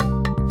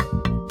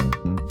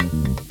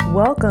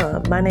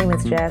Welcome. My name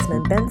is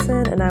Jasmine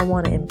Benson, and I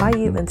want to invite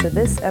you into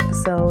this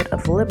episode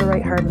of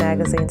Liberate Her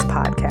Magazine's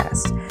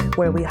podcast,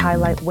 where we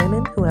highlight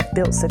women who have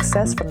built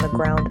success from the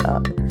ground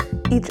up.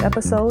 Each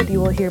episode,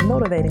 you will hear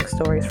motivating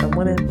stories from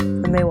women,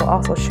 and they will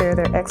also share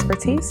their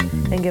expertise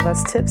and give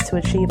us tips to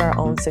achieve our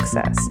own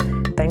success.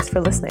 Thanks for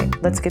listening.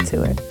 Let's get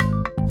to it.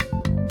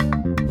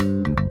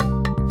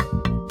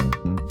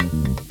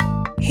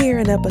 Here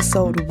in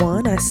episode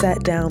 1, I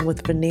sat down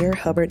with Vernier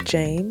Hubbard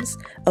James,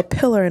 a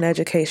pillar in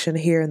education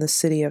here in the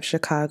city of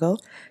Chicago.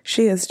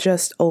 She has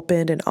just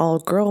opened an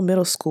all-girl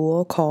middle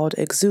school called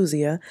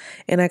Exousia,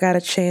 and I got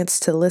a chance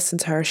to listen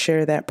to her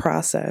share that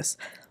process.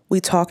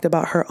 We talked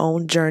about her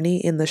own journey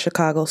in the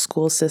Chicago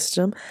school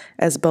system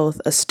as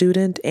both a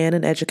student and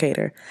an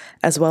educator,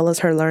 as well as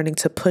her learning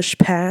to push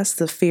past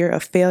the fear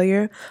of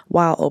failure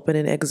while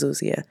opening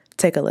Exousia.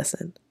 Take a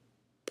listen.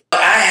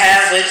 I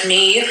have with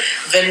me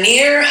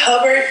Vernier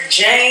Hubbard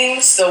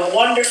James, the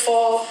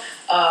wonderful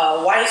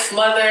wife,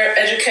 mother,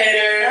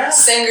 educator,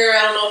 singer.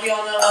 I don't know if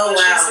y'all know what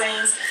she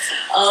sings.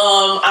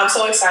 I'm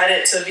so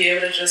excited to be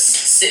able to just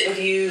sit with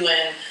you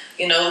and,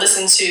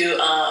 listen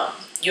to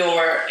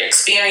your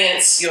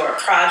experience, your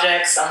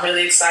projects. I'm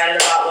really excited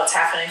about what's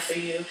happening for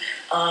you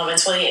in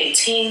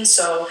 2018.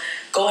 So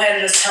go ahead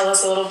and just tell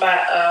us a little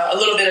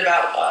bit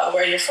about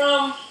where you're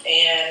from,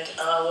 and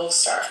we'll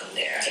start from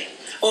there.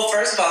 Well,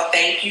 first of all,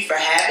 thank you for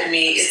having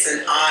me. It's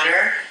an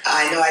honor.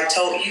 I know I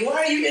told you,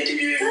 why are you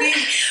interviewing me?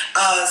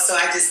 So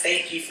I just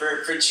thank you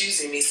for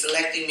choosing me,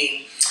 selecting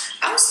me.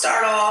 I'll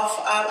start off.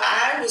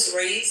 I was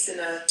raised in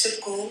a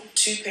typical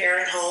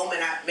two-parent home,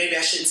 and maybe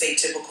I shouldn't say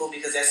typical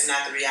because that's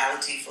not the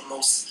reality for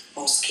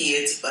most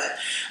kids. But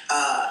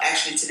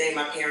actually, today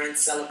my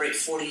parents celebrate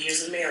 40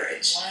 years of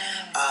marriage.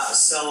 Wow.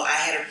 So I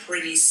had a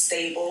pretty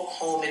stable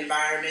home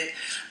environment.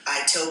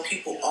 I tell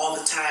people all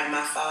the time,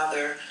 my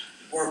father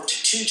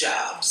worked 2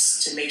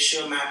 jobs to make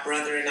sure my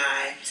brother and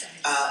I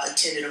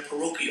attended a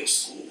parochial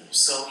school.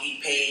 So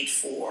he paid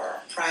for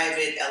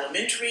private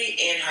elementary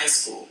and high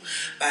school.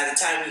 By the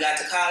time we got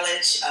to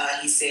college,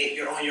 he said,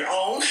 "You're on your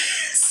own."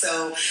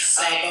 So,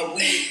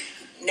 but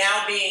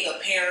now being a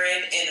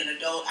parent and an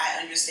adult, I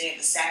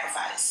understand the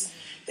sacrifice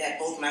that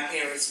both my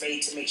parents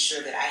made to make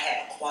sure that I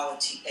had a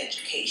quality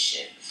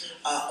education.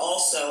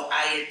 Also,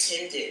 I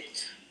attended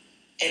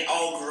an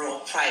all-girl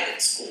private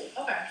school.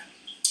 Okay.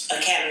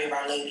 Academy of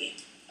Our Lady.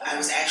 I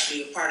was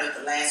actually a part of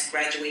the last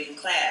graduating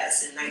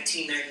class in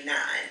 1999.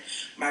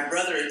 My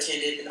brother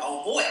attended an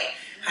all-boy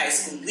high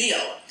school,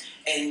 Leo.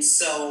 And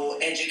so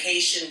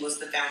education was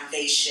the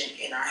foundation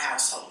in our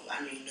household.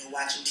 I mean, no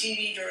watching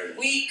TV during the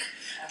week.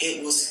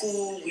 It was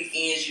school.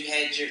 Weekends, you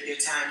had your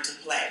time to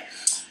play.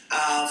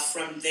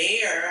 From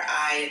there,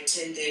 I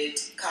attended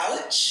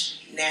college.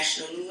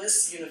 National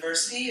Louis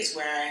University is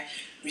where I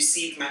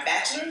received my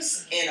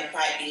bachelor's in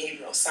applied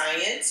behavioral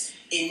science.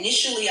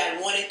 Initially, I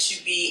wanted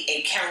to be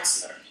a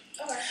counselor,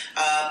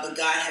 but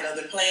God had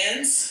other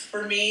plans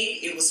for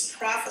me. It was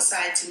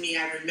prophesied to me,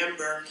 I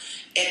remember,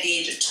 at the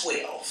age of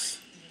 12.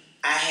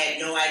 I had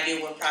no idea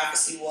what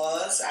prophecy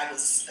was. I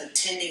was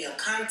attending a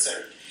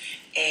concert,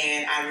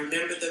 and I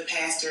remember the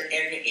pastor,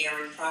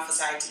 Aaron,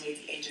 prophesied to me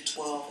at the age of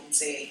 12 and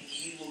said,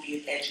 "You will be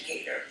an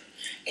educator,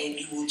 and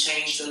you will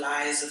change the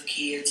lives of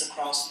kids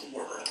across the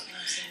world."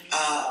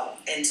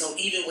 And so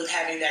even with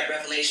having that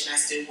revelation, I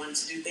still wanted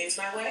to do things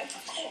my way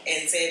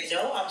and said,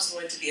 no, I was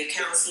going to be a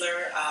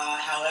counselor.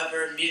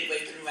 However, midway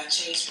through, I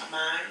changed my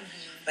mind,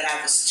 but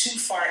I was too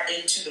far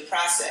into the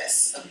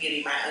process of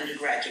getting my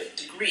undergraduate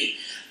degree.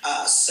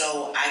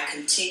 So I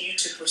continued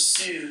to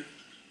pursue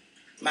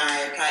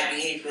my applied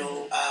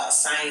behavioral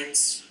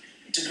science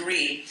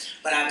degree,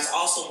 but I was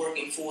also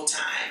working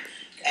full-time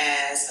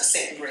as a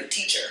second grade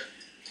teacher.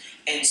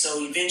 And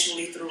so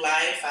eventually through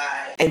life,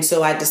 I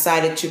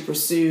decided to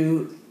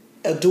pursue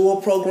a dual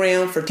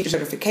program for teacher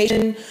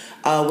certification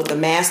with a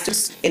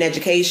master's in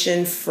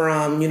education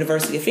from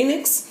University of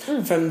Phoenix.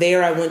 From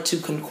there, I went to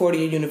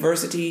Concordia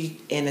University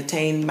and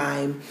attained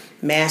my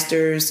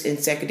master's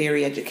in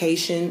secondary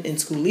education and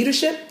school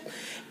leadership.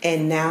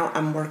 And now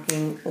I'm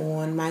working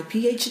on my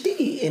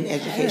PhD in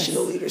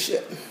educational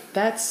leadership.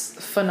 That's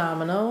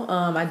phenomenal.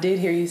 I did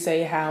hear you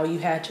say how you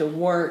had to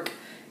work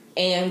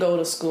and go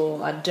to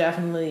school. I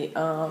definitely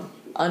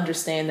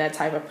understand that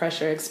type of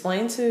pressure.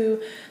 Explain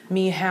to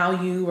me how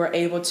you were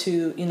able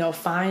to,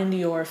 find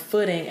your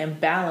footing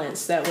and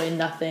balance. That way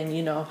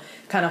nothing,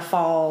 kind of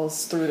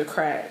falls through the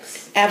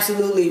cracks.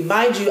 Absolutely.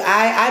 Mind you,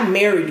 I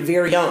married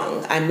very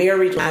young. I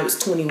married when I was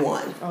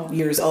 21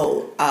 years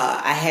old.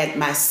 I had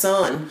my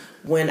son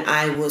when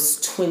I was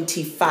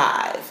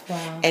 25.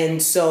 Wow.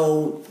 And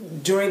so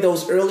during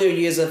those earlier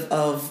years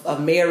of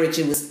marriage,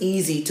 it was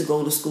easy to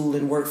go to school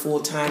and work full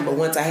time. But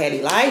once I had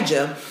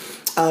Elijah,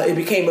 it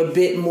became a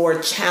bit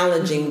more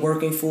challenging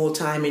working full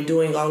time and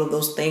doing all of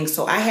those things.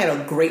 So I had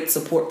a great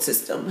support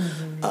system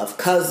of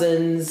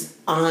cousins,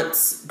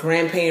 aunts,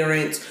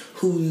 grandparents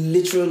who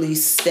literally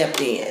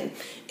stepped in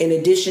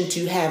addition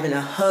to having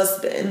a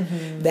husband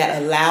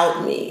that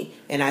allowed me.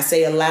 And I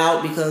say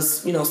allowed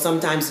because,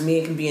 sometimes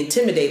men can be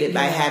intimidated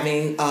by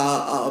having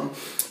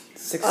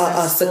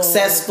successful, a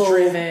successful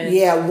driven,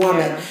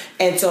 woman. Yeah.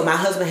 And so my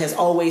husband has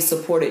always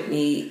supported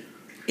me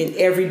in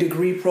every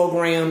degree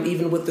program,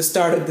 even with the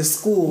start of the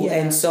school.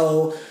 Yeah. And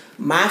so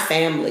my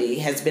family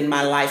has been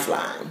my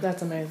lifeline.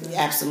 That's amazing.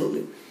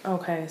 Absolutely.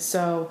 Okay,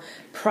 so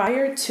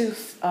prior to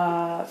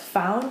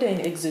founding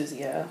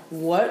Exousia,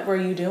 what were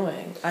you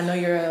doing? I know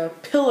you're a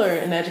pillar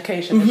in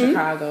education in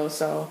Chicago,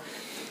 so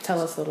tell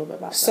us a little bit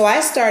about that. So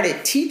I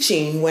started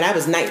teaching when I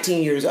was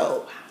 19 years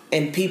old,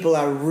 and people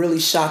are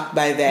really shocked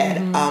by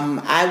that.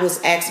 I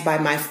was asked by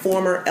my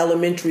former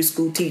elementary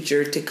school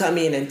teacher to come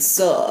in and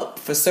sub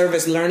for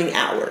service learning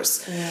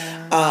hours,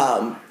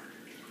 and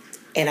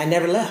I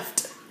never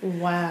left.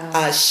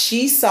 Wow.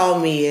 She saw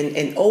me,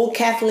 an old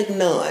Catholic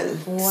nun,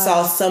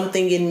 saw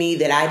something in me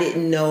that I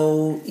didn't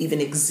know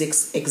even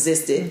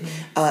existed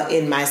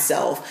in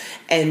myself.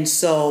 And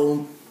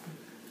so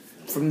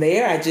from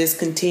there, I just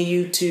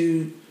continued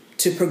to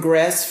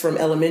progress from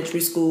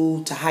elementary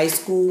school to high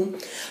school.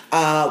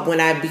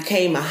 When I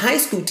became a high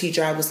school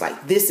teacher, I was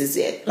like, this is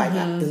it. Like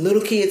the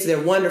little kids,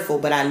 they're wonderful,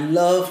 but I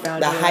love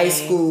the high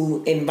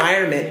school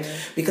environment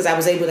because I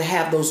was able to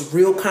have those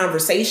real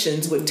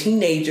conversations with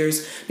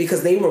teenagers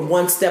because they were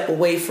one step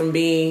away from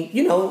being,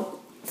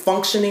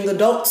 functioning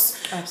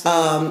adults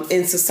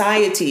in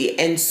society.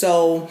 And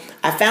so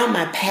I found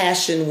my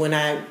passion when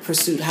I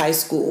pursued high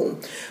school.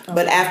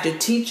 But after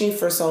teaching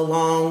for so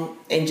long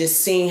and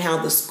just seeing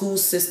how the school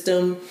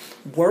system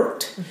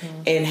worked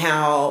and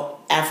how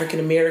African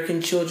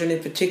American children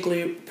in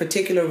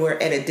particular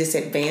were at a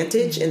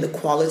disadvantage in the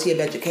quality of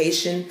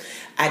education,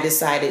 I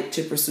decided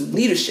to pursue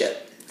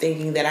leadership,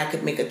 thinking that I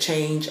could make a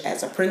change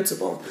as a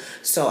principal.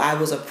 So I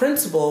was a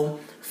principal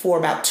for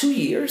about 2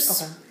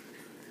 years. Okay.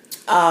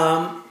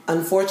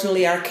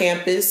 Unfortunately, our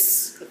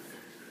campus,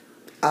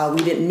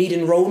 we didn't meet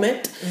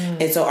enrollment,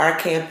 and so our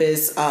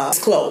campus was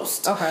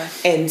closed. Okay.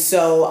 And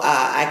so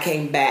I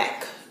came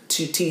back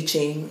to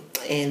teaching,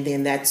 and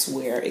then that's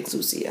where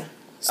Exousia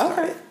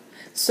started. Okay.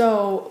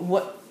 So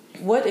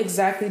what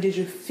exactly did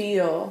you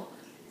feel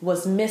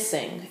was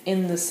missing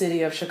in the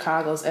city of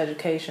Chicago's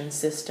education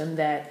system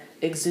that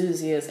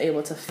Exousia is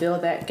able to fill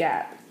that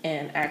gap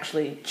and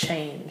actually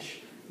change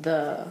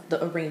the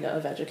arena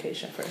of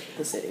education for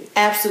the city?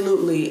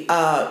 Absolutely.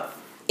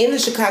 In the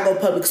Chicago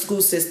public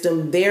school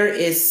system, there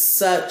is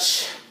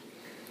such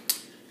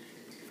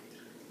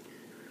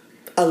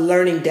a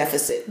learning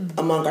deficit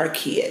among our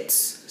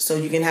kids. So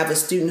you can have a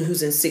student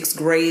who's in 6th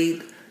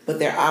grade, but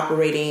they're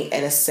operating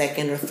at a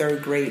 2nd or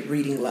 3rd grade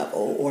reading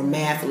level or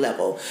math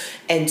level.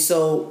 And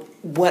so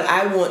what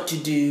I want to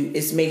do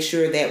is make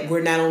sure that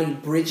we're not only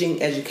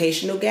bridging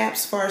educational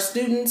gaps for our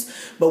students,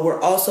 but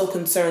we're also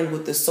concerned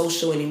with the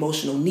social and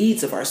emotional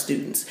needs of our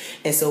students.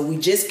 And so we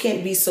just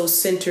can't be so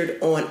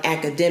centered on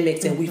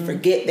academics and we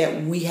forget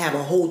that we have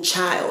a whole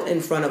child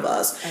in front of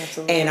us.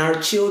 Absolutely. And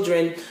our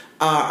children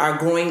are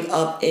growing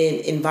up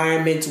in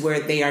environments where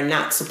they are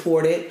not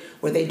supported,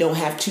 where they don't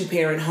have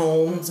 2-parent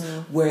homes,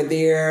 where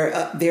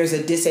there's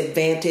a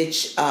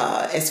disadvantage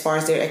as far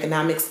as their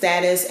economic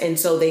status. And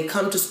so they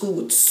come to school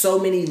with so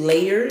many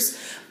layers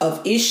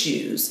of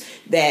issues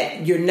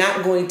that you're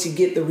not going to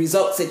get the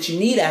results that you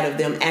need out of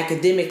them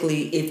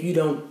academically if you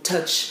don't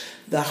touch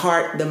the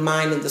heart, the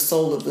mind, and the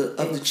soul of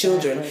the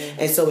children.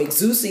 And so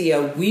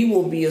Exousia, we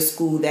will be a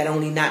school that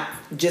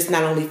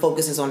not only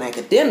focuses on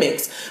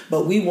academics,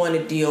 but we want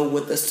to deal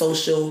with the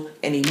social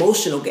and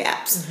emotional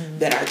gaps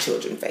that our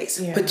children face,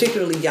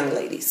 particularly young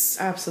ladies.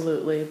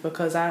 Absolutely,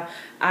 because I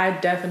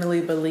definitely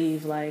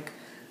believe, like,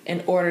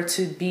 in order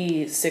to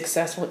be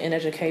successful in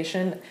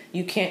education,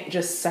 you can't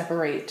just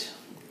separate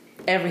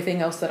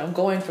everything else that I'm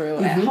going through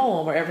at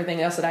home or everything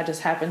else that I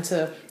just happen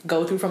to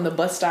go through from the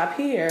bus stop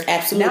here.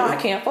 Absolutely. Now I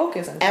can't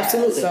focus in class.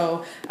 Absolutely.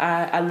 So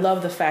I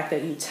love the fact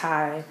that you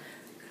tie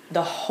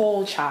the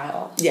whole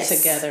child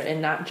together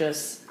and not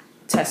just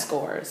test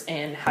scores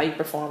and how you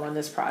perform on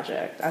this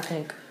project. I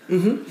think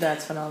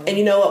that's phenomenal. And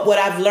you know what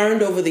I've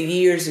learned over the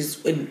years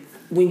is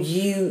when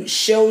you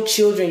show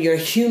children your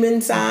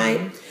human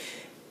side,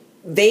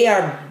 they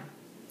are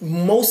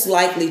most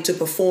likely to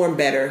perform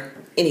better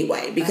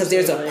anyway, because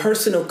there's a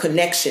personal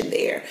connection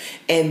there,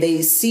 and they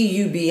see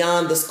you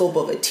beyond the scope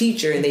of a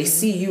teacher, and they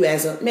see you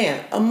as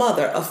a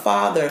mother, a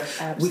father.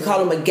 Absolutely. We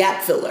call them a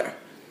gap filler.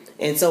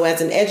 And so as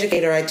an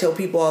educator, I tell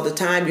people all the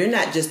time, you're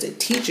not just a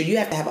teacher, you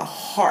have to have a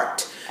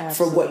heart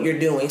for what you're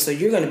doing. So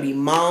you're going to be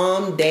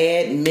mom,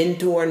 dad,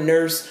 mentor,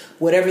 nurse,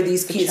 whatever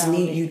these kids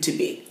need you to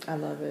be. I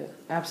love it.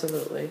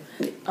 Absolutely.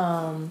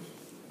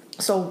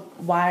 So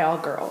why all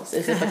girls?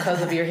 Is it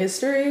because of your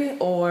history,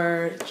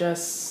 or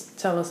just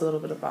tell us a little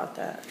bit about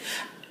that?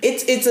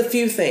 It's a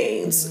few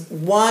things.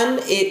 One,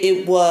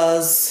 it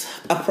was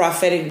a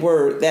prophetic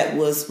word that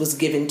was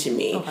given to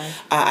me. Okay.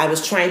 I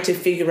was trying to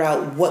figure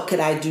out what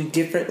could I do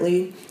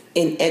differently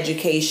in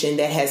education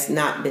that has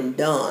not been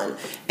done.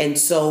 And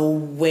so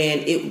when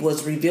it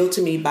was revealed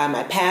to me by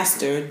my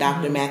pastor,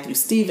 Dr. Matthew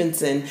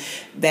Stevenson,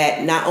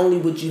 that not only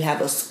would you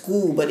have a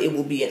school, but it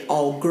will be an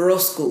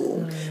all-girls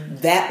school,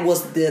 that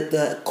was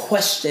the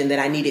question that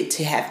I needed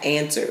to have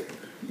answered.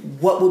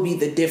 What would be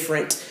the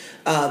different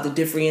the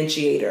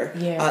differentiator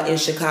in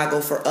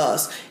Chicago for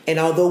us. And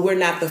although we're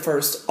not the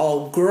first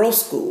all-girl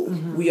school,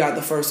 we are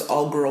the first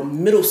all-girl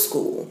middle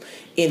school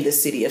in the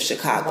city of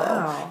Chicago.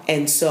 Wow.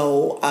 And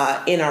so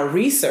in our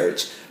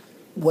research,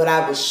 what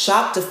I was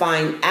shocked to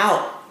find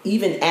out,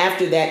 even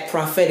after that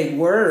prophetic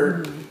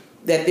word,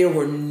 that there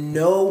were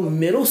no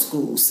middle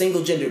schools,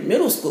 single-gendered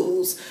middle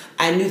schools,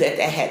 I knew that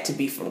had to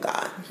be from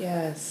God.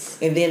 Yes.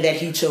 And then that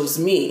he chose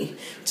me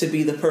to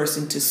be the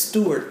person to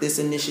steward this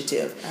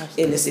initiative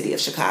in the city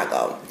of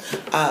Chicago.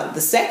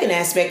 The second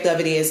aspect of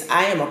it is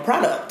I am a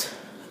product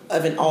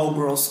of an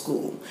all-girls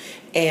school.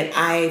 And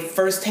I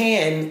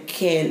firsthand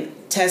can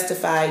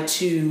testify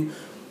to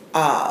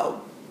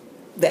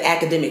the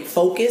academic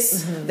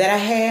focus that I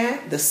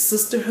had, the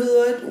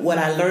sisterhood, what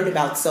I learned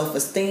about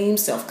self-esteem,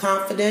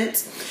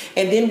 self-confidence.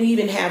 And then we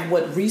even have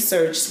what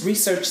research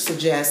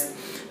suggests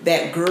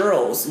that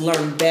girls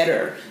learn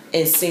better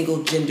in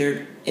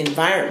single-gendered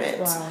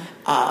environments.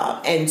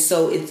 Wow. And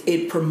so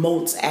it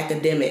promotes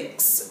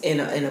academics in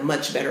a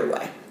much better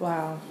way.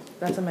 Wow.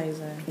 That's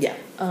amazing. Yeah.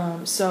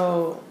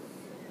 So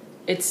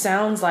it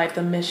sounds like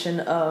the mission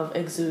of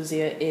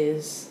Exousia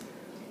is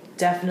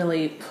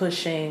definitely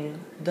pushing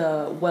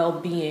the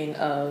well-being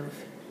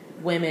of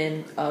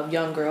women, of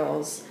young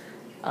girls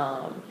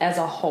as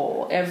a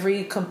whole.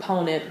 Every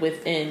component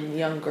within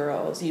young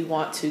girls you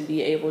want to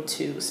be able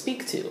to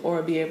speak to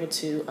or be able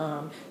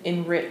to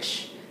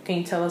enrich. Can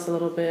you tell us a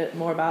little bit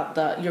more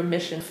about your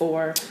mission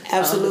for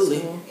Absolutely.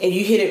 the school? And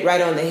you hit it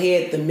right on the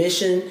head. The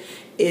mission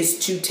is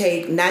to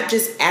take not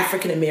just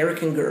African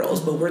American girls,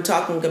 but we're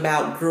talking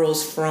about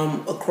girls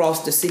from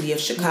across the city of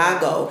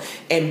Chicago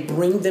and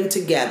bring them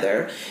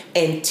together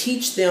and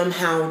teach them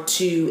how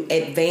to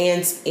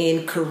advance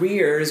in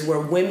careers where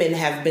women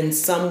have been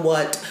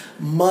somewhat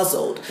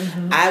muzzled.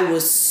 I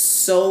was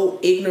so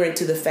ignorant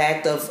to the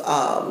fact of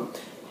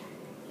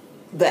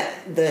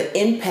the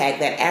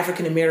impact that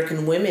African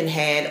American women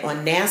had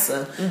on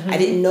NASA. I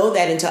didn't know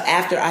that until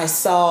after I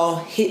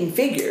saw Hidden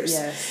Figures.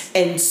 Yes.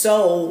 And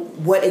so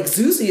what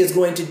Exousia is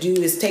going to do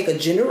is take a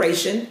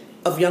generation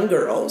of young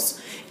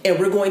girls and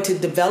we're going to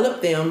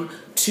develop them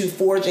to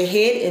forge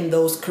ahead in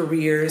those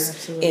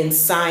careers in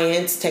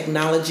science,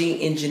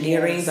 technology,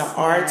 engineering, the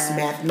arts,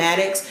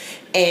 mathematics,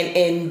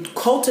 and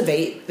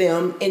cultivate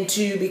them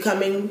into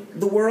becoming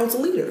the world's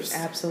leaders.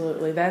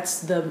 Absolutely.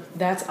 That's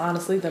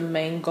honestly the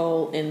main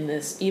goal in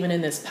this, even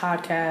in this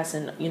podcast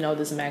and,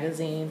 this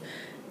magazine.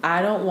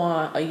 I don't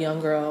want a young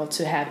girl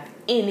to have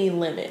any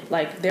limit.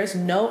 Like, there's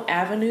no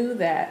avenue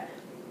that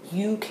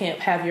you can't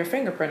have your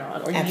fingerprint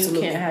on or you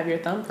can't have your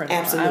thumbprint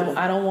on.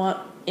 I don't want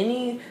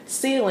any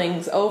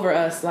ceilings over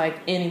us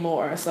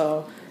anymore.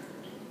 So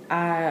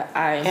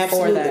I am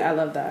for that. I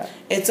love that.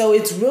 And so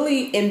it's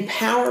really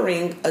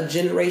empowering a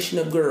generation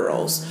of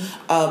girls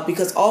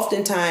because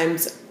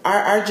oftentimes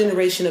our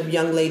generation of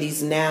young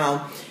ladies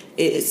now,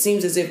 it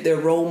seems as if their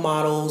role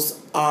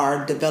models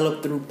are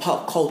developed through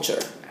pop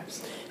culture.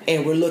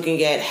 And we're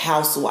looking at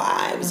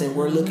housewives and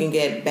we're looking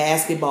at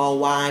basketball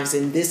wives,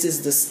 and this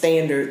is the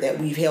standard that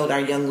we've held our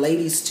young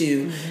ladies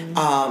to.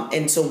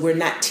 And so we're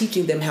not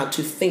teaching them how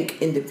to think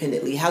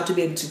independently, how to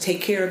be able to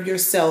take care of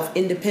yourself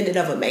independent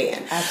of a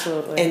man.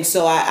 Absolutely. And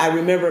so I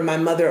remember my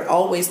mother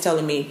always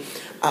telling me,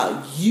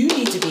 you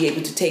need to be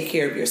able to take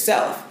care of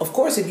yourself. Of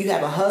course, if you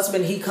have a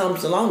husband, he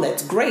comes along,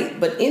 that's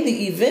great. But in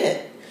the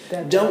event,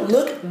 don't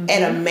look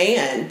at a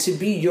man to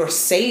be your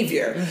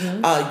savior.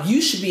 You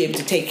should be able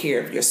to take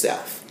care of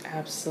yourself.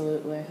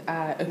 Absolutely.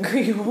 I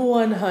agree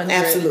 100%.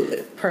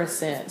 Absolutely.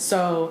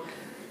 So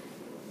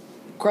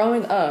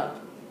growing up,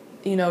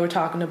 we're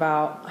talking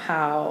about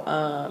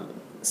how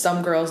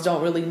some girls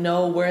don't really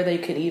know where they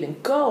could even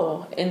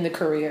go in the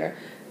career.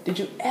 Did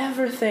you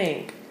ever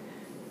think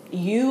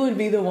you would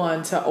be the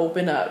one to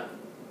open up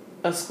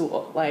a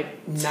school?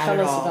 Tell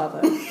us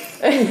about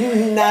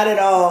that. Not at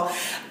all.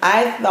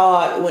 I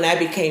thought when I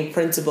became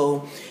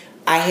principal,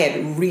 I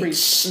had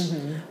reached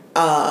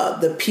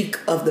the peak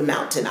of the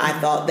mountain. I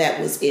thought that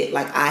was it.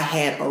 I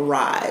had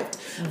arrived,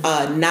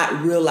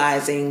 not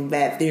realizing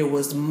that there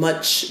was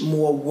much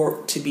more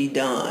work to be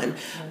done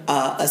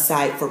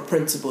aside for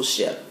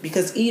principalship.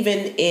 Because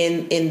even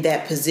in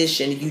that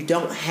position, you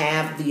don't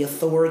have the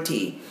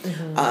authority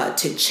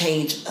to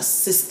change a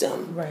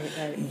system.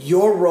 Right.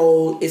 Your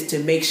role is to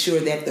make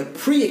sure that the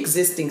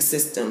pre-existing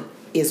system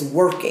is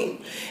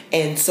working.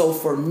 And so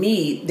for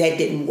me, that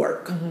didn't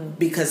work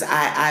because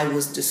I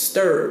was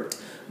disturbed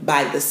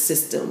by the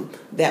system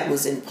that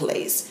was in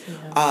place.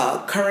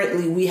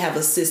 Currently, we have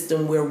a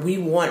system where we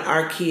want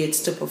our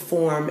kids to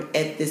perform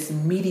at this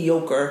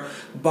mediocre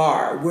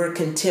bar. We're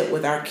content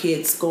with our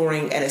kids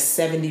scoring at a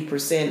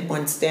 70%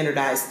 on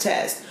standardized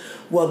tests.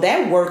 Well,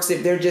 that works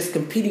if they're just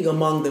competing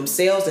among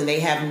themselves and they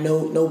have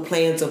no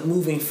plans of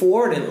moving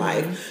forward in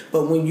life.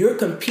 But when you're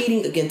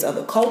competing against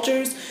other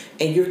cultures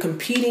and you're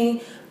competing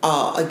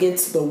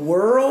against the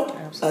world,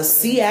 Absolutely. a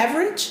C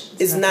average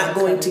is not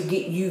going to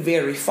get you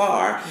very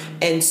far. Mm-hmm.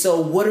 And so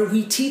what are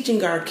we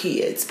teaching our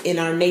kids in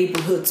our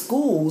neighborhood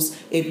schools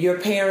if your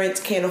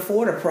parents can't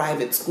afford a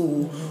private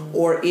school, mm-hmm.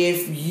 or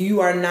if you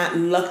are not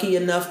lucky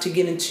enough to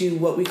get into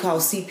what we call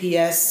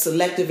CPS,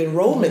 selective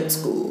enrollment,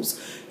 mm-hmm.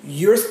 schools?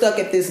 You're stuck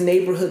at this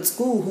neighborhood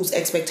school whose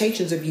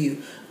expectations of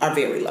you are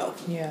very low,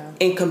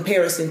 in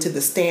comparison to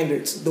the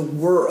standards the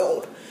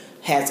world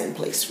has in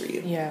place for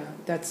you. Yeah,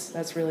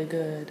 that's really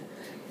good.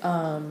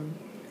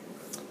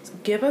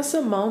 Give us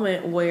a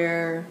moment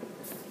where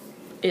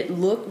it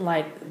looked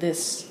like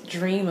this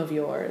dream of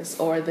yours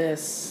or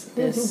this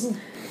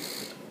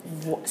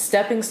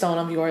stepping stone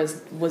of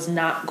yours was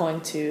not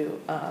going to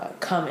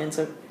come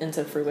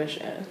into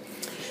fruition.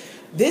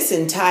 This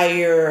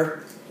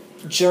entire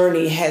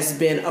journey has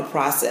been a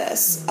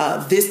process.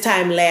 Mm-hmm. This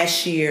time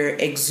last year,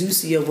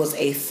 Exousia was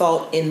a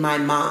thought in my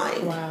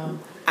mind. Wow.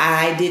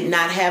 I did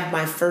not have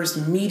my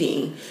first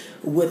meeting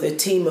with a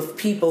team of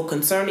people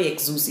concerning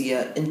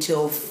Exousia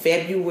until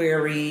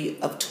February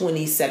of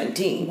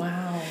 2017.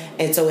 Wow.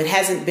 And so it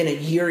hasn't been a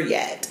year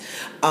yet.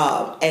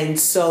 And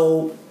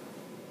so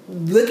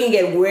looking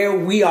at where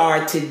we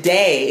are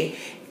today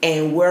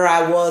and where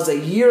I was a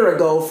year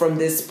ago from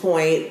this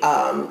point,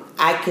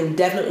 I can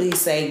definitely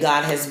say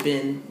God has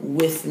been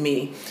with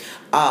me.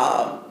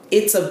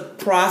 It's a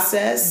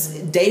process.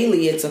 Mm-hmm.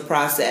 Daily it's a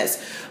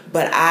process.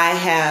 But I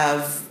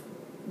have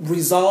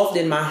resolved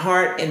in my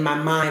heart and my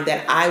mind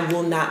that I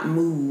will not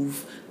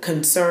move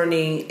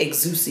concerning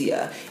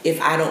Exousia if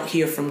I don't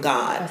hear from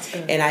God.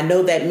 And I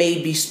know that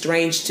may be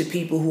strange to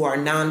people who are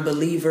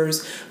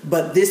non-believers,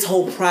 but this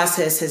whole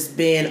process has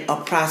been a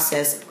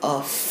process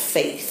of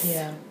faith.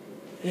 Yeah.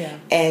 Yeah.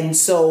 And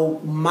so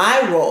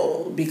my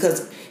role,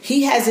 because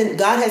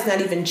God has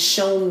not even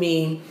shown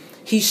me,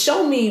 He's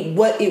shown me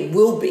what it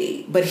will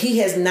be, but He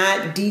has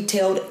not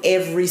detailed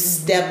every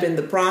step in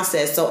the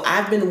process. So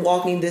I've been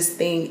walking this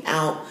thing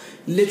out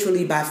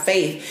literally by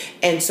faith.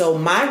 And so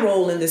my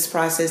role in this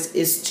process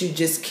is to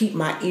just keep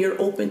my ear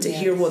open to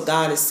hear what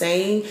God is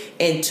saying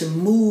and to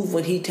move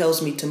when He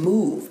tells me to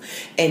move,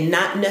 and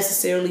not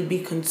necessarily be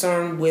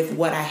concerned with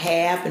what I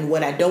have and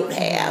what I don't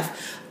have.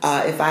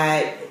 If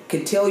I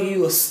could tell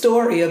you a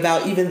story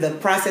about even the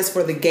process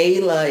for the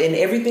gala and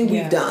everything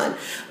we've done,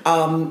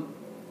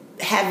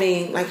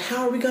 having like,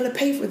 how are we going to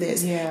pay for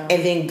this? Yeah.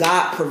 And then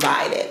God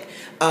provided.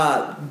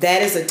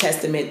 That is a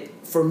testament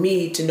for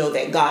me to know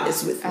that God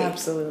is with me.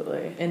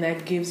 Absolutely. And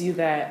that gives you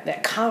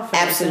that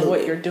confidence in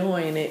what you're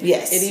doing. It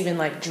even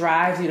like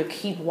drives you to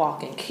keep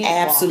walking, keep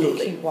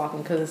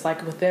walking, because it's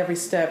like with every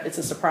step, it's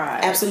a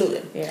surprise.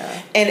 Absolutely.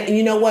 Yeah. And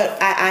you know what?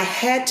 I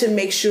had to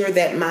make sure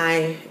that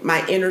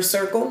my inner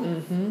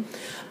circle,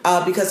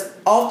 because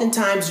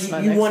oftentimes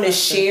you want to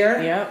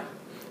share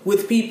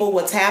with people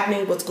what's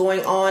happening, what's going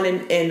on.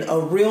 In a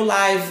real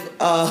life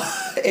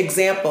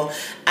example,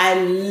 I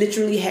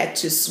literally had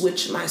to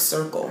switch my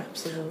circle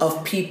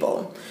of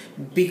people,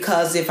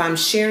 because if I'm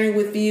sharing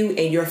with you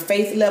and your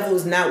faith level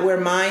is not where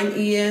mine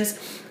is,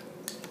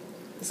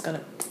 it's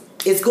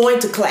going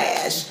to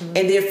clash. Mm-hmm.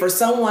 And then for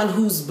someone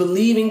who's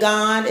believing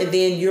God and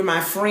then you're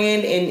my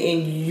friend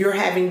and you're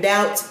having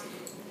doubts,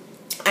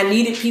 I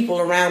needed people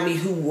around me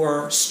who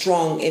were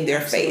strong in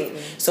their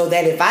faith, so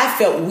that if I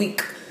felt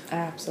weak,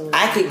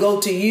 I could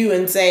go to you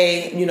and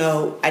say,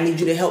 I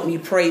need you to help me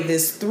pray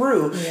this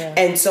through. Yeah.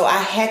 And so I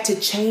had to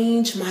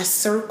change my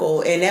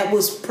circle. And that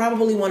was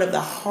probably one of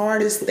the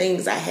hardest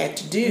things I had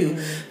to do,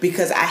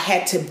 because I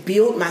had to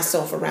build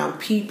myself around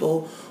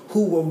people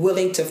who were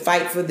willing to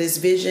fight for this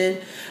vision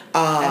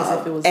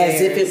as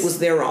if it was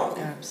their own.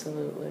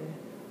 Absolutely.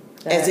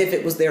 As if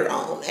it was their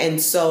own.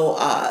 And so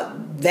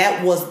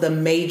that was the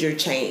major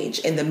change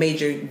and the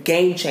major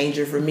game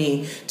changer for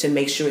me to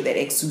make sure that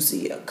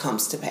Exousia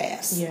comes to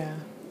pass. Yeah,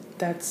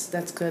 that's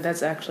good.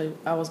 That's actually,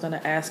 I was going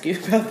to ask you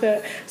about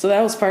that. So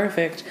that was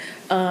perfect.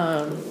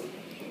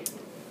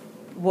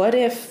 What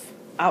if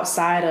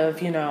outside of,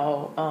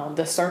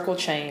 the circle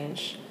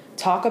change,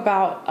 talk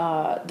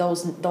about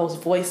those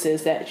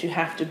voices that you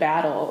have to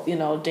battle,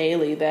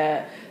 daily,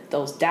 that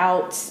those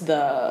doubts,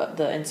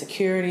 the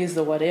insecurities,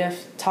 the what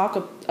if.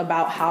 Talk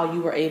about how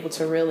you were able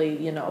to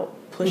really,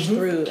 push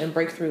through and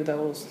break through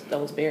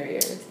those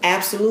barriers.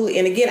 Absolutely.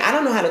 And again, I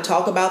don't know how to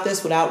talk about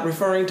this without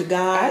referring to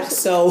God.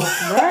 Absolutely.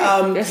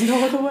 So there's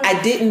no other way.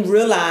 I didn't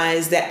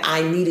realize that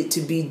I needed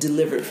to be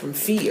delivered from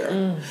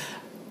fear.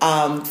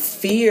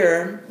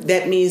 Fear,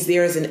 that means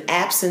there is an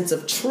absence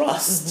of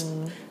trust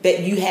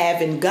that you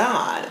have in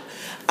God.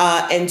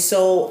 And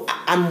so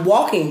I'm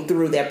walking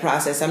through that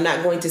process. I'm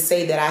not going to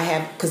say that I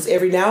have, because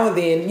every now and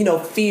then,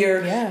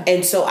 fear. Yeah.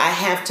 And so I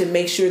have to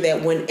make sure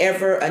that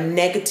whenever a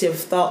negative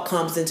thought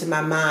comes into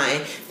my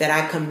mind, that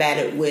I combat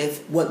it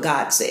with what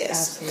God says.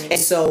 Absolutely. And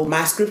so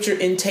my scripture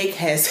intake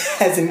has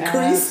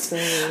increased.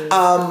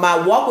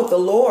 My walk with the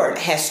Lord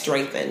has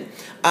strengthened.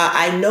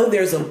 I know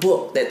there's a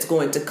book that's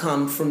going to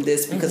come from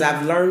this, because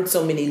I've learned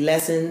so many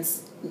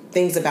lessons,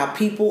 things about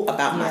people,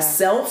 about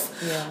myself,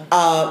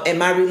 and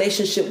my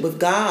relationship with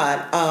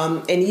God.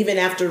 And even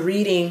after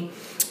reading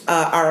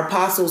our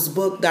apostle's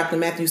book, Dr.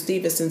 Matthew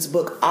Stevenson's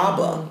book,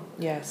 Abba.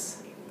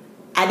 Yes.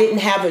 I didn't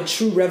have a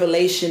true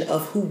revelation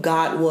of who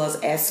God was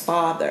as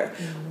Father,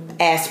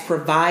 as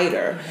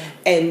provider.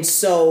 And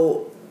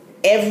so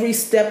every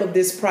step of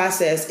this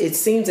process, it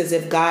seems as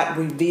if God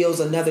reveals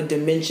another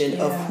dimension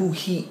of who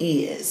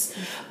He is.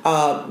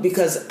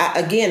 Because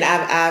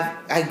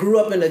I grew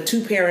up in a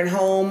 2-parent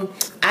home.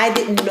 I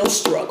didn't know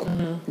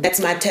struggle.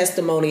 That's my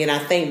testimony, and I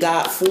thank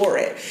God for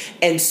it.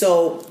 And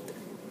so,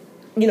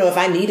 if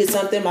I needed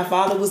something, my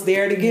father was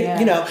there to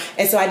get,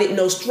 and so I didn't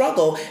know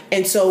struggle.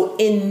 And so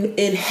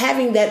in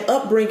having that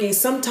upbringing,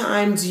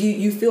 sometimes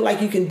you feel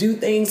like you can do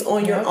things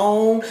on your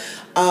own.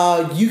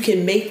 You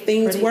can make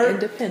things Pretty work.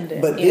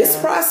 Independent. But this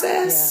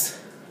process,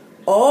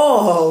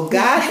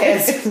 God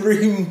has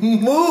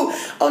removed.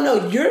 Oh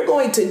no, you're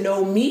going to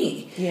know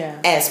me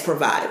as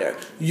provider.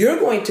 You're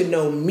going to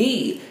know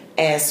me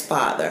as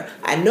father.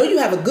 I know you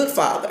have a good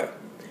father,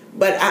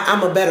 but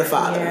I'm a better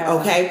father,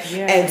 okay?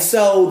 Yeah. And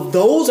so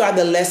those are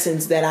the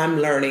lessons that I'm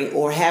learning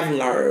or have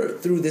learned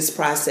through this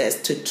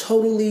process, to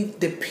totally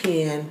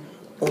depend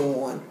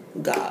on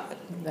God.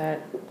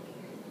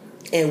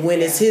 And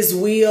when it's His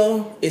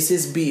will, it's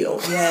His bill.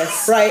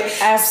 Yes. Right?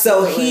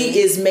 Absolutely. So He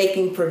is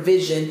making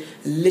provision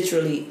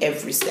literally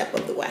every step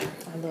of the way.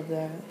 I love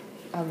that.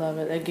 I love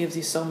it. That gives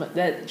you so much.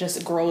 That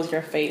just grows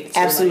your faith to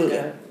Absolutely.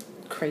 like a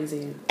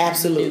crazy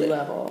Absolutely. new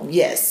level.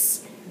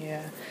 Yes.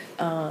 Yeah.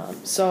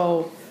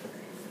 So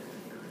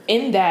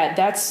in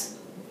that's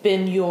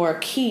been your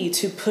key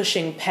to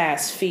pushing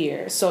past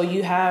fear. So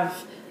you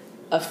have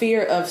a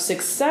fear of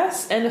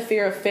success and a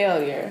fear of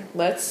failure.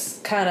 Let's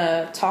kind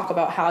of talk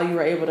about how you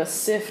were able to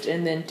sift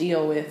and then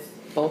deal with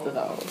both of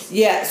those.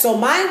 Yeah, so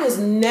mine was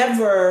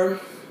never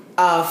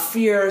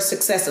fear of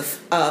success,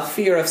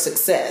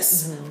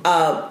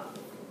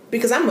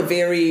 because I'm a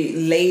very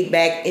laid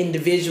back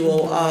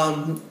individual.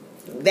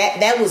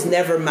 That was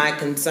never my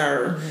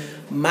concern.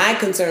 My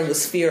concern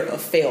was fear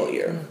of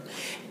failure.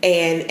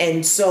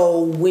 And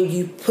so when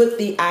you put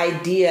the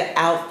idea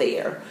out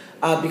there,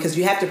 because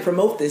you have to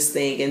promote this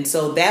thing, and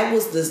so that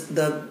was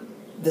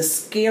the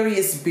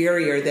scariest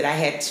barrier that I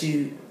had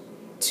to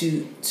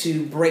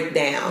break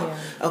down. Yeah.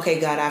 Okay,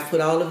 God, I've put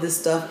all of this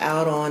stuff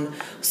out on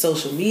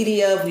social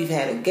media. We've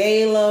had a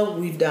gala.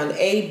 We've done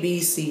A,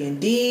 B, C,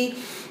 and D.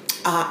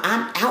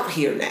 I'm out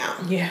here now.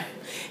 Yeah.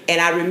 And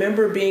I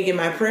remember being in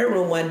my prayer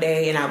room one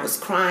day, and I was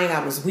crying,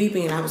 I was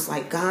weeping, and I was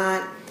like,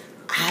 God,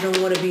 I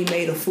don't want to be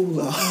made a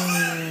fool of.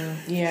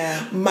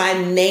 Yeah. My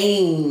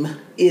name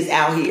is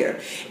out here.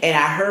 And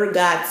I heard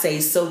God say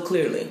so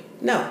clearly,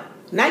 no,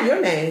 not your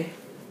name.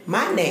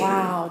 My name.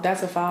 Wow,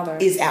 that's a father.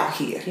 Is out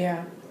here.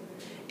 Yeah.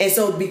 And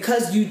so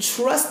because you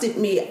trusted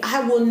me,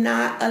 I will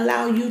not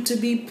allow you to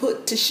be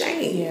put to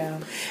shame. Yeah.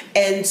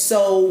 And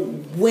so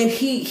when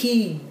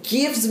he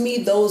gives me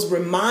those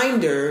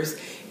reminders,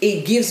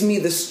 it gives me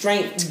the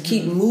strength to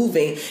keep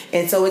moving.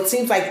 And so it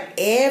seems like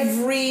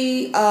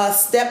every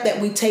step that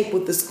we take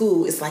with the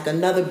school is like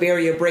another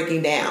barrier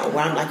breaking down,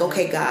 where I'm like,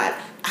 okay, God,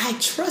 I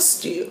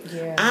trust you.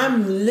 Yeah.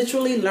 I'm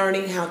literally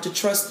learning how to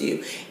trust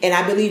you. And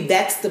I believe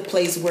that's the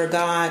place where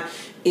God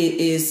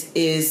is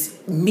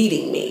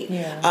meeting me.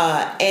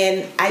 Yeah.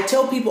 And I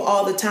tell people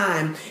all the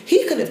time,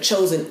 He could have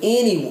chosen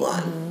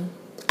anyone.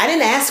 I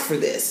didn't ask for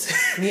this.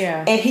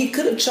 Yeah. And He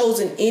could have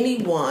chosen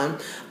anyone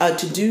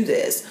to do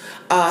this.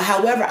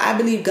 However, I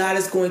believe God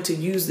is going to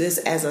use this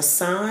as a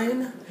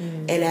sign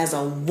and as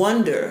a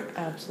wonder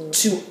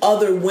to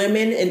other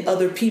women and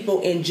other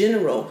people in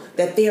general,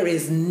 that there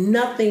is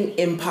nothing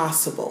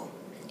impossible.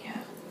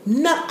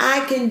 No,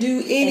 I can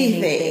do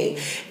anything.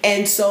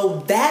 And so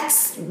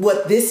that's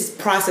what this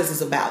process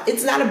is about.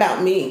 It's not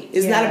about me.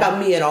 It's not about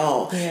me at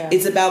all. Yeah.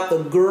 It's about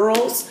the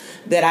girls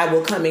that I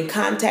will come in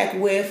contact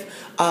with,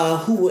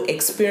 who will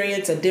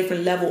experience a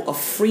different level of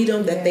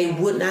freedom that they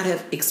would not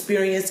have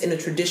experienced in a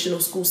traditional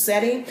school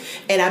setting.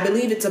 And I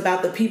believe it's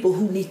about the people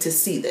who need to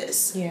see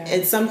this. Yeah.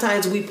 And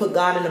sometimes we put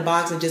God in a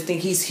box and just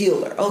think He's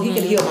healer. Oh, He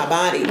can heal my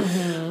body.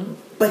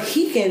 But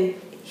He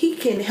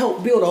can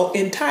help build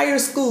an entire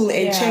school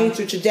and change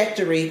the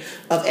trajectory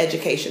of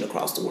education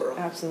across the world.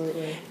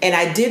 Absolutely. And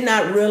I did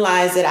not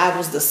realize that I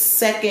was the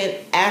second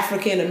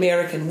African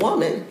American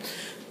woman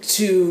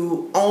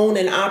to own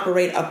and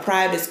operate a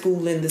private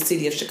school in the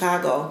city of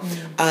Chicago.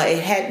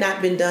 It had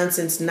not been done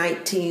since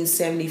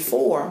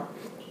 1974.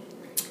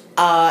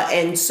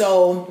 And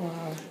so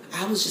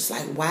I was just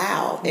like,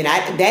 wow. And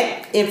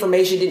that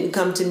information didn't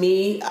come to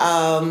me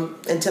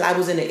until I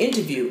was in an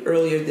interview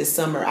earlier this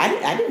summer.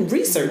 I didn't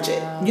research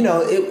it.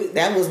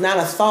 That was not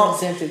a thought.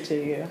 Presented to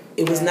you.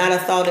 It was not a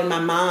thought in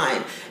my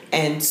mind.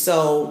 And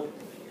so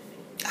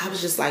I was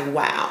just like,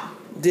 wow,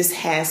 this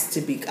has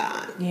to be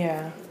God.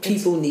 Yeah.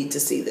 People need to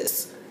see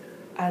this.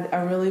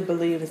 I really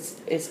believe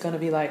it's going to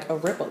be like a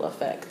ripple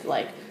effect.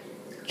 Like,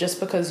 just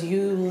because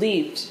you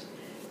leaped,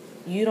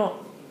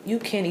 you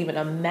can't even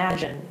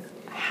imagine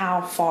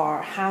how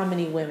far, how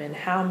many women,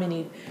 how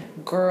many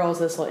girls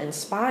this will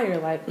inspire.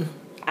 Like,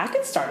 I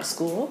can start a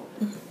school.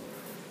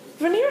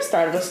 Veneer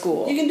started a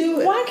school. You can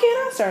do it. Why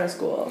can't I start a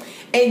school?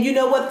 And you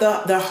know what?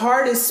 The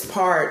hardest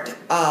part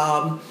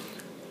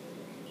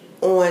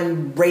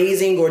on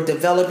raising or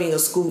developing a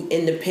school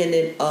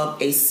independent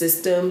of a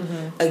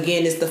system,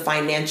 again, is the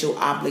financial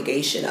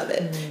obligation of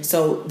it.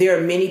 So there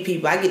are many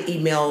people, I get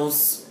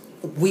emails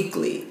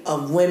weekly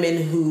of women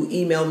who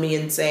email me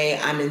and say,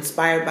 I'm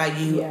inspired by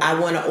you. I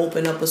want to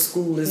open up a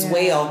school as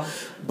well.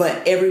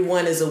 But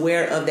everyone is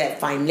aware of that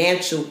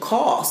financial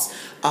cost.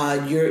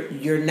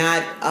 You're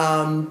not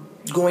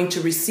going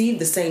to receive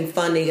the same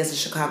funding as a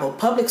Chicago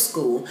public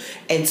school.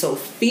 And so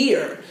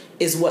fear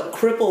is what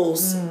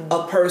cripples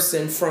a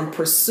person from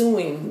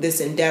pursuing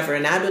this endeavor.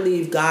 And I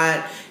believe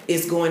God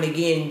is going to,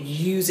 again,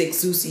 use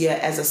Exousia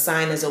as a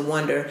sign, as a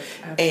wonder.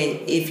 Absolutely.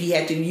 And if he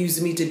had to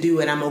use me to do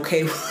it, I'm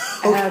okay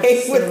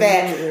with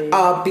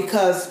that.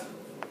 Because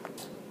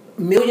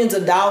millions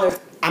of dollars,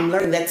 I'm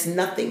learning that's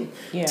nothing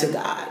to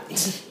God.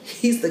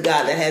 He's the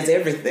God that has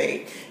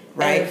everything.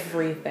 Right?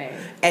 Everything.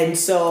 And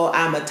so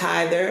I'm a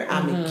tither,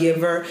 I'm a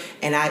giver,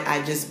 and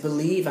I just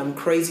believe, I'm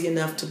crazy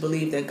enough to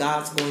believe that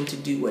God's going to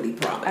do what he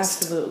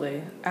promised.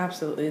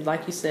 Absolutely.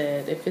 Like you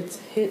said, if it's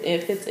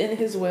in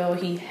his will,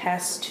 he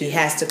has to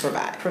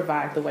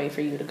provide the way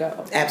for you to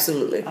go.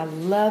 Absolutely. I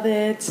love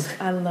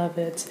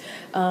it.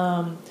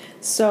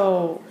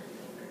 So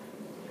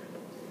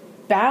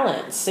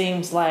balance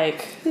seems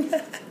like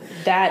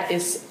that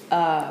is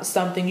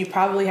something you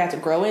probably had to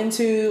grow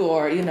into,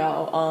 or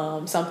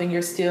something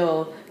you're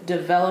still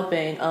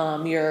developing.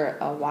 You're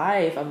a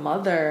wife, a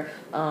mother,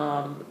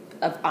 an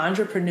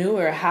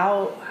entrepreneur.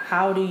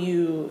 How do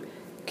you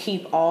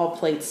keep all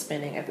plates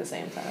spinning at the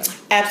same time?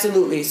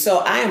 Absolutely. So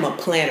I am a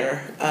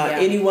planner.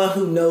 Anyone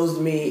who knows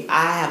me,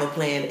 I have a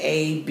plan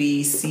A,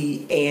 B,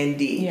 C, and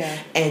D.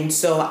 And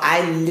so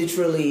I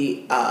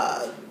literally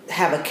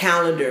have a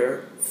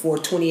calendar for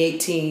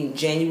 2018,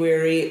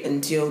 January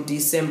until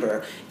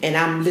December. And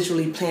I'm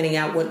literally planning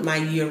out what my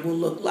year will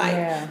look like.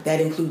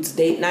 That includes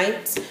date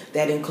nights.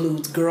 That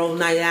includes girl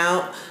night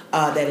out.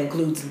 That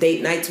includes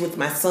date nights with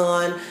my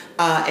son.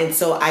 And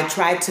so I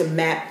try to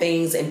map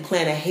things and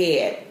plan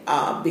ahead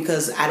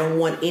because I don't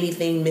want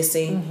anything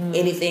missing,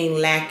 anything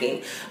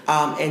lacking.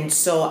 And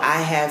so I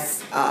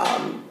have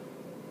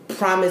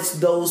promised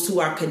those who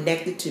are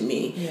connected to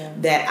me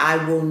that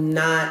I will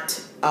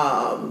not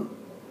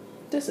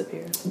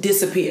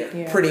disappear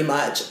pretty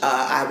much.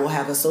 I will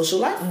have a social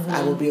life.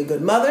 I will be a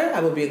good mother. I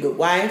will be a good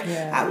wife.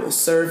 I will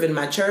serve in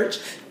my church.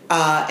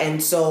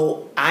 And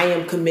so I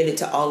am committed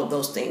to all of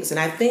those things. And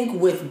I think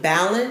with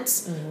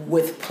balance,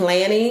 with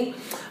planning,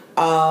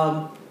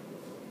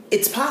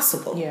 it's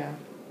possible.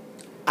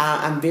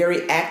 I'm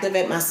very active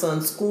at my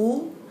son's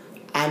school.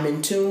 I'm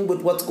in tune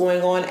with what's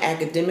going on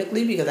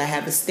academically because I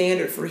have a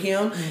standard for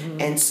him.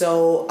 And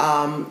so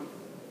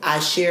I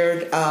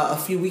shared a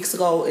few weeks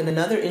ago in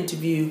another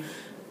interview,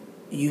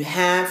 you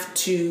have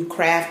to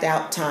craft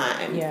out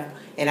time.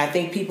 And I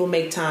think people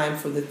make time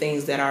for the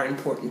things that are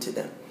important to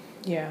them.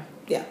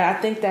 I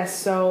think that's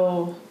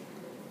so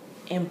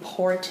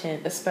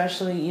important,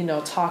 especially,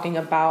 talking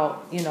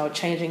about,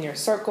 changing your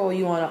circle.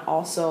 You want to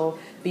also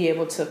be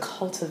able to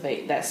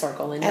cultivate that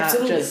circle and not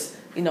just,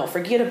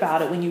 forget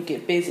about it when you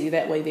get busy.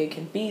 That way they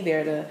can be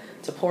there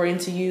to pour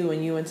into you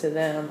and you into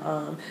them.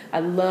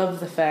 I love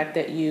the fact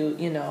that you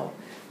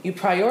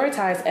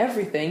prioritize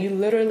everything. You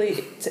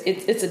literally,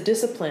 it's a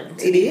discipline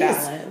to be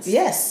balanced.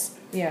 Yes.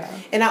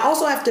 And I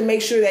also have to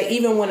make sure that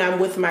even when I'm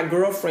with my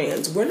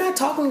girlfriends, we're not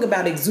talking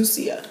about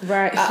Exousia.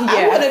 Right.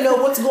 I want to know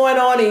what's going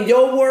on in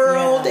your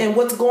world and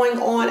what's going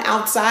on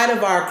outside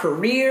of our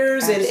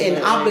careers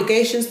and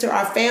obligations to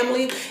our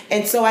family.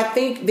 And so I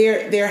think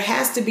there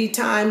has to be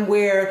time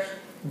where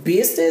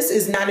business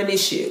is not an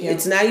issue.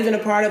 It's not even a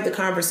part of the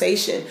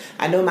conversation.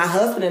 I know my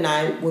husband and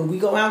I, when we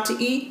go out to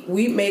eat,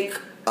 we make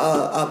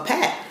a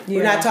pact.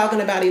 We're not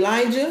talking about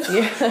Elijah.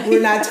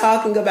 We're not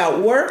talking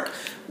about work.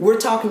 We're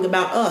talking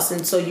about us.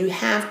 And so you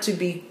have to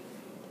be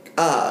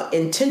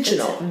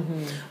intentional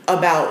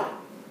about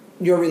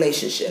your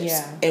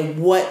relationships and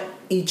what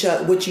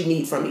you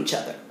need from each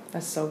other.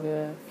 That's so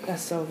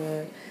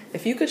good.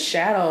 If you could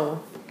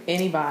shadow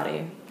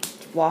anybody,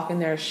 walk in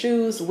their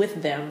shoes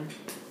with them,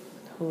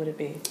 who would it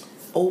be?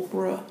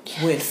 Oprah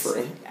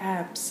Winfrey.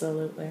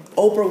 Absolutely.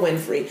 Oprah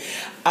Winfrey.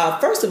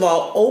 First of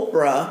all,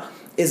 Oprah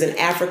is an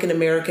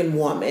African-American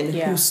woman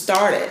who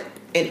started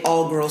an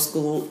all-girls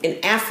school in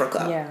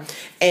Africa.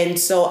 And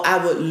so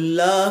I would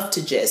love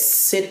to just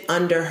sit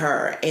under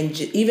her. And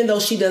even though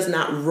she does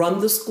not run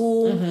the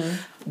school,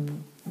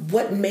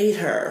 what made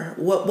her,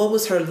 what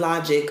was her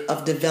logic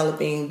of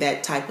developing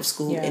that type of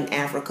school in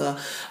Africa?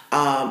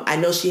 I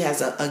know she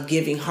has a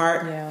giving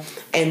heart.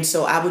 And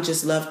so I would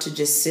just love to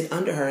just sit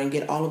under her and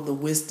get all of the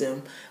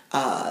wisdom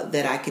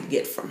that I could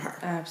get from her.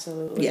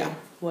 Absolutely.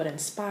 What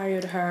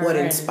inspired her?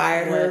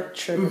 What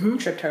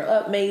tripped her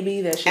up?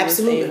 Maybe that she was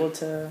able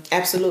to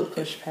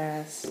push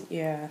past.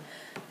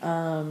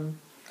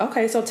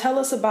 Okay, so tell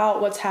us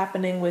about what's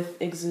happening with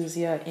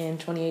Exousia in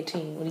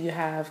 2018. What do you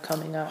have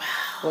coming up?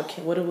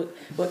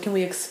 What can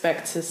we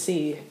expect to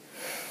see?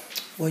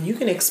 Well, you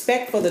can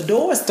expect for the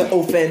doors to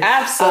open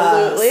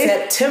Absolutely.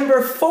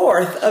 September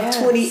 4th of Yes.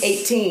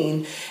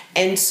 2018.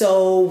 And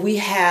so we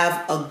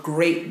have a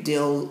great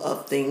deal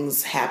of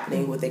things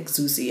happening with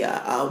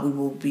Exousia. We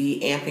will be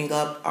amping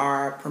up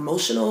our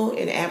promotional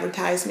and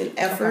advertisement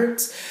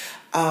efforts.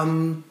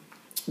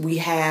 We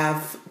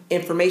have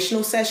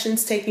informational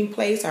sessions taking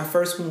place. Our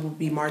first one will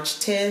be March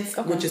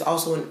 10th, which is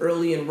also an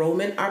early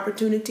enrollment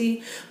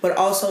opportunity, but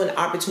also an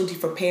opportunity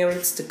for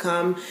parents to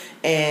come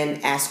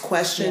and ask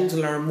questions,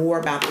 learn more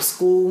about the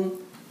school.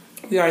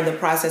 We are in the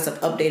process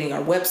of updating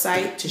our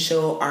website to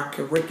show our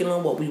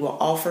curriculum, what we will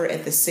offer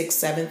at the 6th,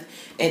 7th,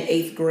 and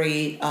 8th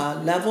grade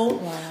level.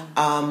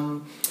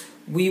 Wow.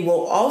 We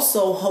will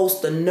also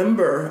host a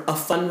number of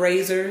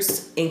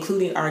fundraisers,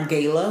 including our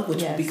gala,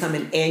 which will become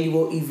an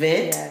annual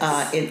event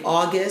in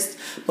August.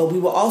 But we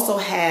will also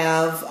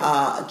have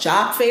a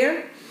job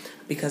fair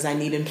because I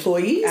need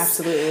employees.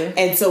 Absolutely.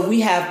 And so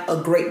we have a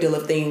great deal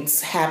of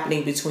things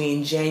happening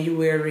between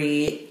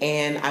January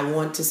and I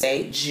want to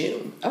say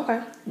June.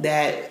 Okay.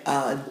 That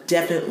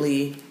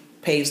definitely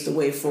paves the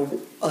way for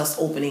us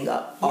opening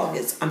up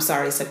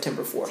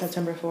September 4th.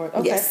 September 4th.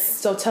 Okay. Yes.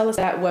 So tell us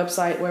that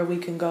website where we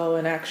can go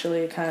and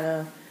actually kind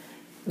of...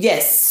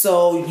 Yes.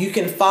 So you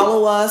can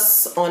follow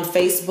us on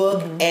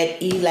Facebook at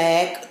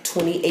ELAG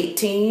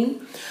 2018.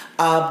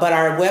 But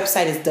our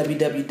website is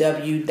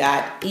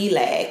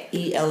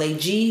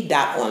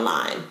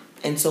www.elag.online.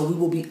 And so we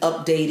will be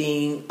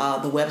updating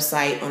the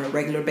website on a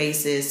regular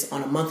basis,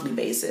 on a monthly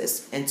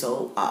basis. And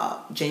so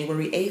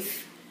January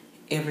 8th,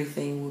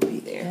 everything will be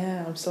there.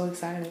 Yeah, I'm so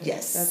excited.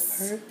 Yes.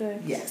 That's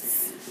perfect.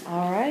 Yes.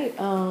 All right.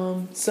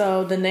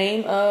 So the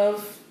name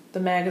of the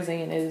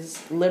magazine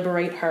is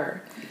Liberate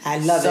Her. I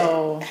love it.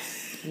 So,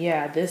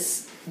 yeah,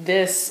 this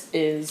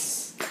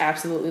is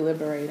absolutely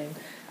liberating.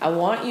 I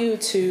want you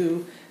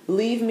to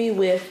leave me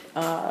with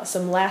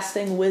some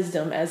lasting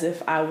wisdom as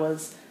if I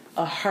was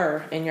a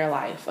her in your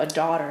life, a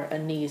daughter, a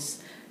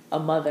niece, a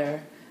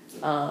mother.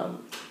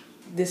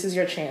 This is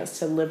your chance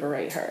to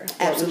liberate her.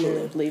 Absolutely. What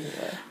would you leave me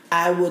with?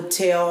 I would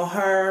tell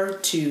her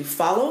to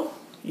follow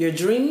your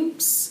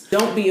dreams.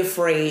 Don't be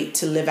afraid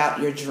to live out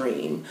your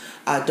dream.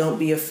 Don't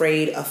be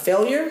afraid of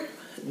failure.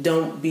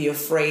 Don't be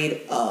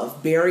afraid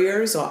of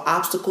barriers or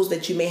obstacles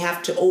that you may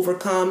have to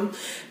overcome.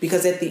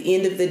 Because at the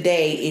end of the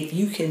day, if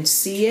you can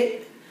see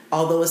it,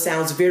 although it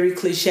sounds very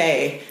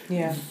cliche,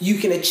 you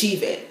can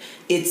achieve it.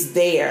 It's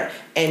there.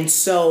 And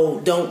so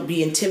don't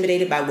be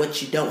intimidated by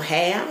what you don't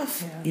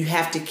have. You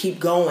have to keep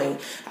going.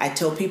 I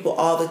tell people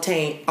all the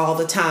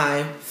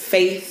time,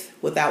 faith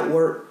without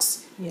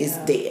works is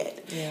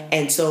dead.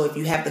 And so if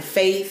you have the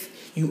faith,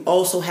 you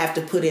also have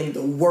to put in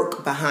the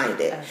work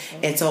behind it.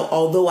 Absolutely. And so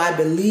although I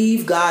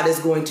believe God is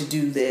going to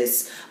do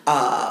this,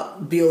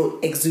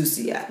 build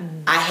Exousia,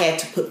 I had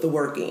to put the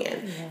work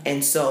in.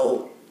 And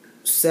so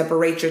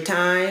separate your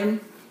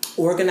time,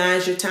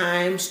 organize your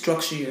time,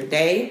 structure your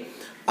day,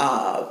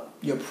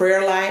 your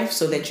prayer life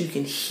so that you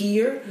can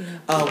hear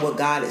what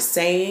God is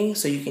saying,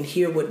 so you can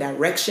hear what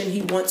direction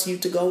He wants you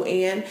to go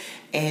in,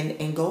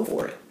 and go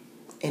for it.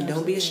 And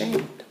don't be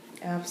ashamed.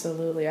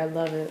 Absolutely. I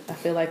love it. I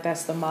feel like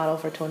that's the motto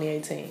for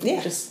 2018.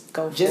 Yeah. Just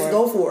go for it. Just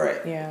go for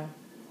it. Yeah.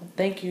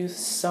 Thank you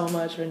so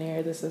much,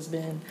 Vernier. This has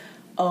been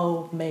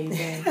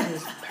amazing. It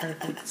was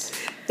perfect.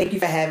 Thank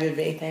you for having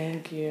me.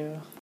 Thank you.